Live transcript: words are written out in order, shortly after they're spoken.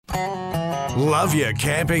Love your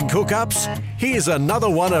camping cook-ups? Here's another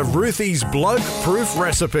one of Ruthie's bloke-proof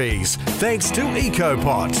recipes, thanks to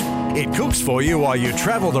EcoPot. It cooks for you while you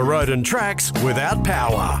travel the road and tracks without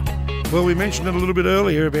power. Well, we mentioned it a little bit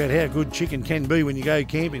earlier about how good chicken can be when you go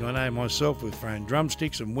camping. I know myself, we've thrown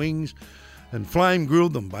drumsticks and wings and flame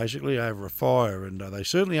grilled them basically over a fire, and they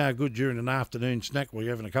certainly are good during an afternoon snack while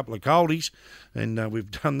you're having a couple of coldies, and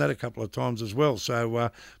we've done that a couple of times as well.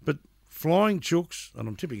 So, but flying chooks, and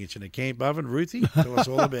I'm tipping it's in a camp oven. Ruthie, tell us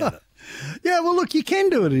all about it. Yeah, well, look, you can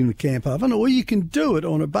do it in a camp oven, or you can do it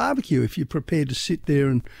on a barbecue if you're prepared to sit there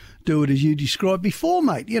and do it as you described before,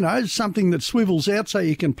 mate. You know, something that swivels out so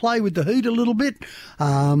you can play with the heat a little bit.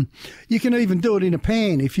 You can even do it in a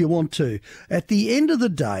pan if you want to. At the end of the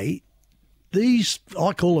day, these,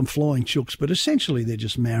 I call them flying chooks, but essentially they're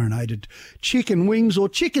just marinated chicken wings or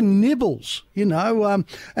chicken nibbles, you know.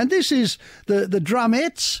 And this is the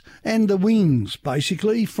drumettes and the wings,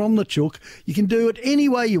 basically, from the chook. You can do it any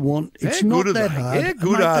way you want. It's not that hard. How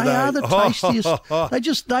good are they? They are the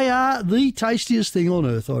tastiest. They are the tastiest thing on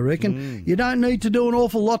earth, I reckon. You don't need to do an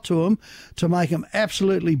awful lot to them to make them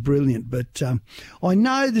absolutely brilliant. But I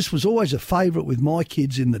know this was always a favourite with my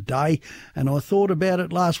kids in the day, and I thought about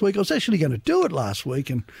it last week. I was actually going to do it last week,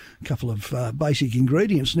 and a couple of basic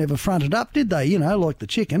ingredients never fronted up, did they? You know, like the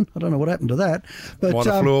chicken. I don't know what happened to that. But might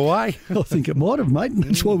have flew away. I think it might have, mate. And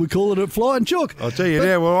that's why we call it a flying chook. I'll tell you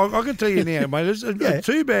now. Well, I can tell you now, mate. It's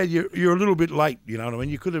too bad you're a little bit late. You know what I mean?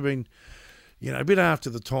 You could have been, you know, a bit after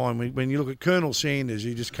the time. When you look at Colonel Sanders,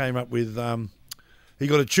 he just came up with, he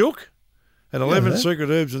got a chook and 11 secret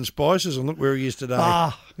herbs and spices, and look where he is today.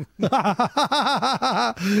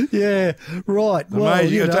 Yeah, right.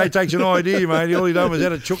 Amazing. It takes an idea, mate. All he done was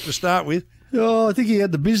had a chook to start with. Oh, I think he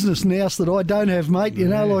had the business nous that I don't have, mate. You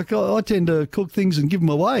know, like I tend to cook things and give them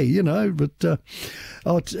away, you know. But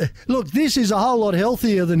look, this is a whole lot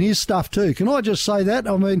healthier than his stuff too. Can I just say that?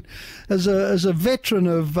 I mean, as a veteran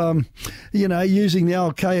of, you know, using the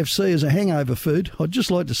old KFC as a hangover food, I'd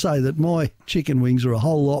just like to say that my chicken wings are a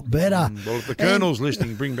whole lot better. Well, if the Colonel's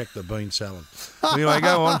listening, bring back the bean salad. Anyway,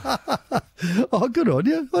 go on. Oh, good on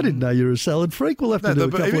you. I didn't know you were a salad freak. We'll have to do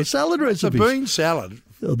a couple of salad recipes. The bean salad.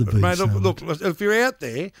 Oh, the bean salad. Look, if you're out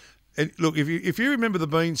there, and look, if you remember the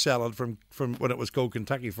bean salad from when it was called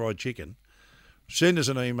Kentucky Fried Chicken, send us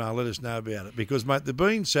an email, let us know about it. Because, mate, the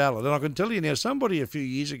bean salad, and I can tell you now, somebody a few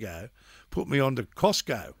years ago put me on to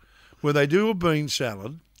Costco, where they do a bean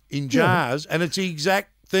salad in jars, and it's the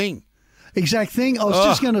exact thing. Exact thing. I was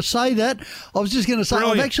just going to say that. Brilliant.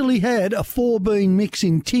 I've actually had a 4-bean mix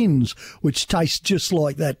in tins, which tastes just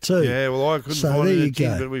like that too. Yeah, well, I couldn't find it in a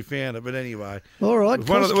tin, but we found it. But anyway, all right. It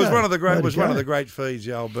was one of the great feeds,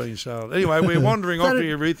 the old bean salad. Anyway, we're wandering off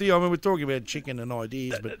here, Ruthie. I mean, we're talking about chicken and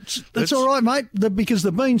ideas, but that's all right, mate. Because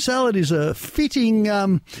the bean salad is a fitting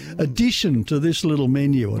addition to this little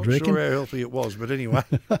menu. I'd reckon. Not sure how healthy it was, but anyway.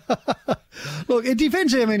 Look, it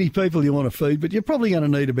depends how many people you want to feed, but you're probably going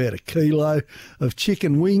to need about a kilo of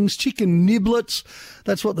chicken wings, chicken niblets.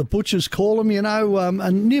 That's what the butchers call them, you know.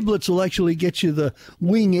 And niblets will actually get you the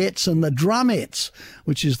wingettes and the drumettes,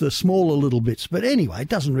 which is the smaller little bits. But anyway, it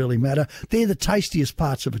doesn't really matter. They're the tastiest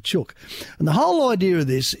parts of a chook. And the whole idea of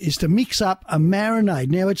this is to mix up a marinade.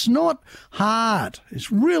 Now, it's not hard.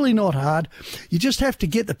 It's really not hard. You just have to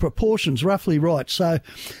get the proportions roughly right. So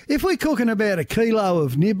if we're cooking about a kilo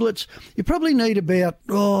of niblets, you probably need about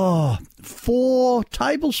 4 or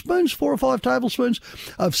 5 tablespoons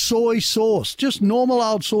of soy sauce. Just normal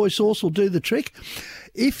old soy sauce will do the trick.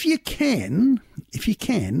 If you can,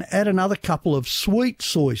 add another couple of sweet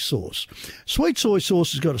soy sauce. Sweet soy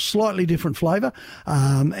sauce has got a slightly different flavour,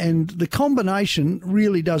 and the combination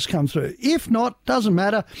really does come through. If not, doesn't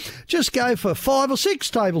matter. Just go for 5 or 6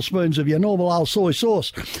 tablespoons of your normal old soy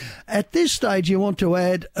sauce. At this stage, you want to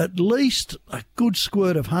add at least a good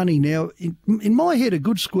squirt of honey. Now, in my head, a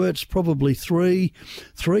good squirt's probably 3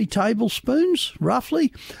 tablespoons,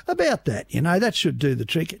 roughly. About that, you know, that should do the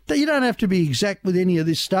trick. You don't have to be exact with any of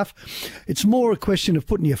this stuff. It's more a question of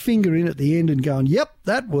putting your finger in at the end and going, yep,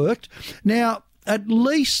 that worked. Now, at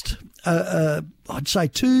least, I'd say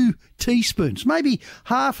 2 teaspoons, maybe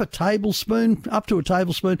half a tablespoon, up to a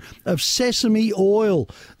tablespoon of sesame oil.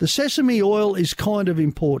 The sesame oil is kind of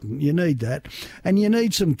important. You need that. And you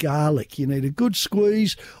need some garlic. You need a good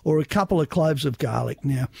squeeze or a couple of cloves of garlic.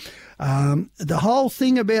 Now, the whole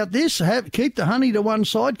thing about this, keep the honey to one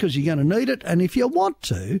side because you're going to need it. And if you want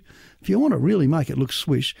to really make it look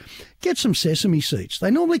swish, get some sesame seeds. They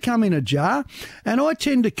normally come in a jar, and I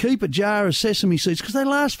tend to keep a jar of sesame seeds because they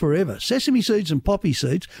last forever. Sesame seeds and some poppy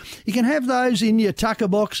seeds. You can have those in your tucker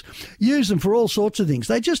box. Use them for all sorts of things.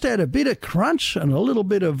 They just add a bit of crunch and a little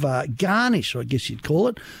bit of garnish, I guess you'd call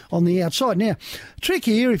it, on the outside. Now, trick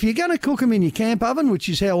here, if you're going to cook them in your camp oven, which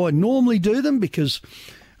is how I normally do them because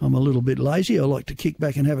I'm a little bit lazy. I like to kick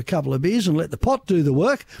back and have a couple of beers and let the pot do the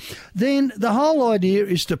work. Then the whole idea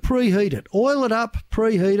is to preheat it. Oil it up,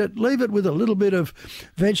 preheat it, leave it with a little bit of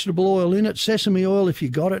vegetable oil in it, sesame oil if you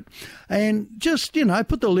got it, and just,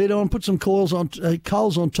 put the lid on, put some coals on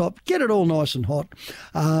top, get it all nice and hot.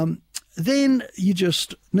 Then you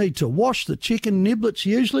just need to wash the chicken niblets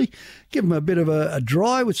usually, give them a bit of a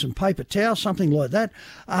dry with some paper towel, something like that,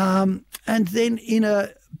 and then in a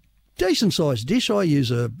decent sized dish, I use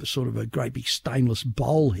a sort of a great big stainless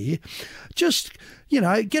bowl here. Just,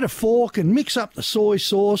 get a fork and mix up the soy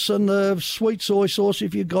sauce and the sweet soy sauce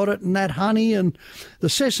if you've got it, and that honey and the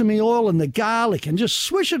sesame oil and the garlic, and just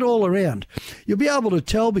swish it all around. You'll be able to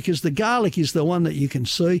tell because the garlic is the one that you can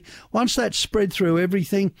see. Once that's spread through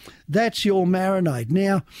everything, that's your marinade.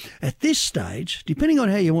 Now, at this stage, depending on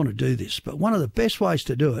how you want to do this, but one of the best ways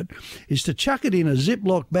to do it is to chuck it in a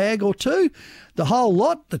Ziploc bag or two, the whole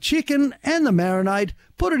lot, the chicken and the marinade,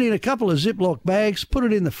 put it in a couple of Ziploc bags, put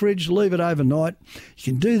it in the fridge, leave it overnight. You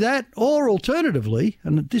can do that, or alternatively,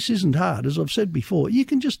 and this isn't hard, as I've said before, you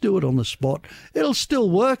can just do it on the spot. It'll still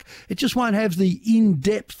work. It just won't have the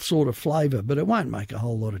in-depth sort of flavour, but it won't make a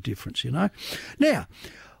whole lot of difference, Now,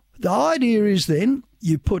 the idea is then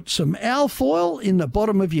you put some alfoil in the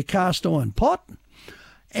bottom of your cast iron pot,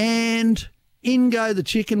 and in go the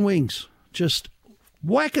chicken wings. Just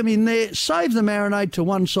whack them in there, save the marinade to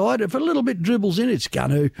one side. If a little bit dribbles in, it's going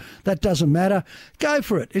to. That doesn't matter. Go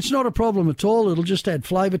for it. It's not a problem at all. It'll just add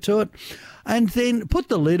flavour to it. And then put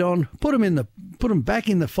the lid on, put them back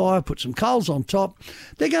in the fire, put some coals on top.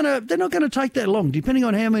 They're not going to take that long, depending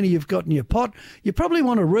on how many you've got in your pot. You probably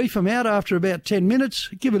want to reef them out after about 10 minutes,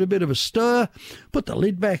 give it a bit of a stir, put the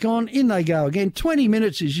lid back on, in they go again. 20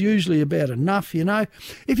 minutes is usually about enough,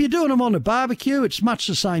 If you're doing them on a barbecue, it's much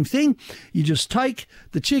the same thing. You just take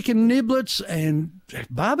the chicken niblets and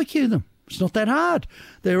barbecue them. It's not that hard.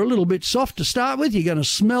 They're a little bit soft to start with. You're going to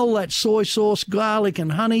smell that soy sauce, garlic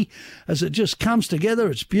and honey as it just comes together.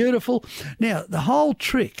 It's beautiful. Now, the whole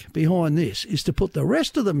trick behind this is to put the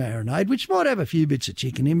rest of the marinade, which might have a few bits of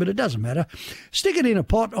chicken in, but it doesn't matter, stick it in a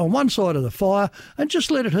pot on one side of the fire and just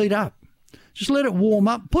let it heat up. Just let it warm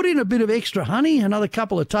up. Put in a bit of extra honey, another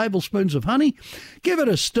couple of tablespoons of honey. Give it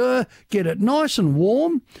a stir, get it nice and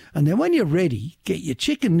warm. And then when you're ready, get your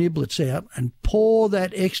chicken niblets out and pour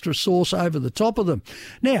that extra sauce over the top of them.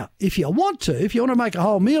 Now, if you want to make a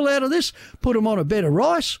whole meal out of this, put them on a bed of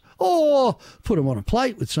rice or put them on a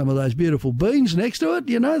plate with some of those beautiful beans next to it,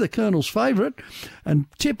 the Colonel's favourite, and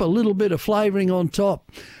tip a little bit of flavouring on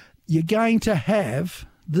top. You're going to have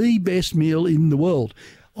the best meal in the world.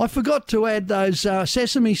 I forgot to add those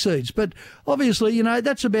sesame seeds, but obviously,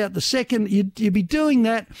 that's about the second. You'd be doing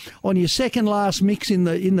that on your second last mix in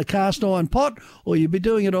the cast iron pot, or you'd be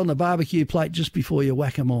doing it on the barbecue plate just before you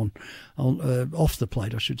whack them off the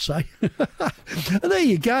plate, I should say. And there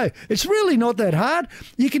you go. It's really not that hard.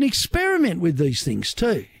 You can experiment with these things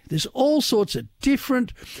too. There's all sorts of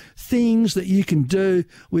different things that you can do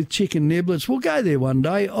with chicken niblets. We'll go there one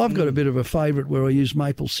day. I've got a bit of a favourite where I use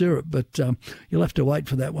maple syrup, but you'll have to wait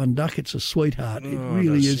for that one, Duck. It's a sweetheart. It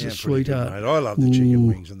really is a sweetheart. Good, I love the chicken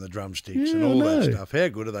wings and the drumsticks and all that stuff. How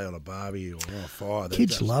good are they on a barbie or on a fire?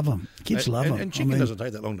 Kids love them. And chicken doesn't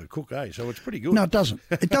take that long to cook, so it's pretty good. No, it doesn't.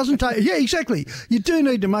 It doesn't take... Yeah, exactly. You do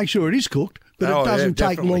need to make sure it is cooked, but it doesn't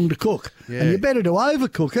take long to cook. Yeah. And you're better to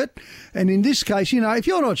overcook it. And in this case, if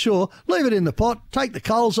you're not sure, leave it in the pot, take the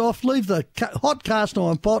coals off, leave the hot cast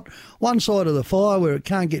iron pot one side of the fire where it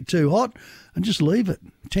can't get too hot, and just leave it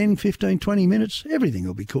 10, 15, 20 minutes. Everything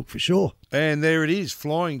will be cooked for sure. And there it is,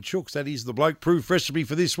 Flying Chooks. That is the bloke-proof recipe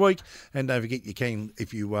for this week. And don't forget, you can,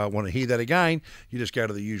 if you want to hear that again, you just go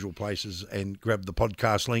to the usual places and grab the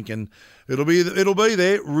podcast link, and it'll be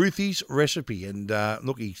there, Ruthie's Recipe. And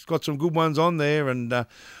look, he's got some good ones on there, and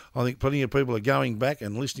I think plenty of people are going back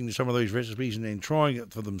and listening to some of these recipes and then trying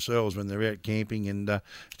it for themselves when they're out camping. And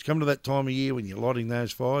it's come to that time of year when you're lighting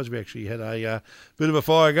those fires. We actually had a bit of a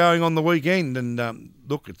fire going on the weekend, and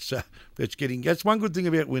look, that's one good thing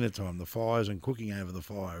about wintertime, the fires and cooking over the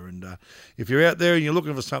fire. And if you're out there and you're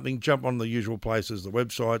looking for something, jump on the usual places, the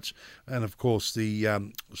websites, and of course the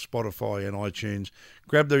Spotify and iTunes.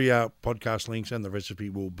 Grab the podcast links, and the recipe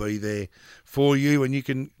will be there for you, and you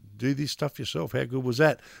can do this stuff yourself. How good was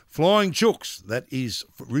that? Flying Chooks. That is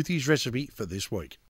Ruthie's Recipe for this week.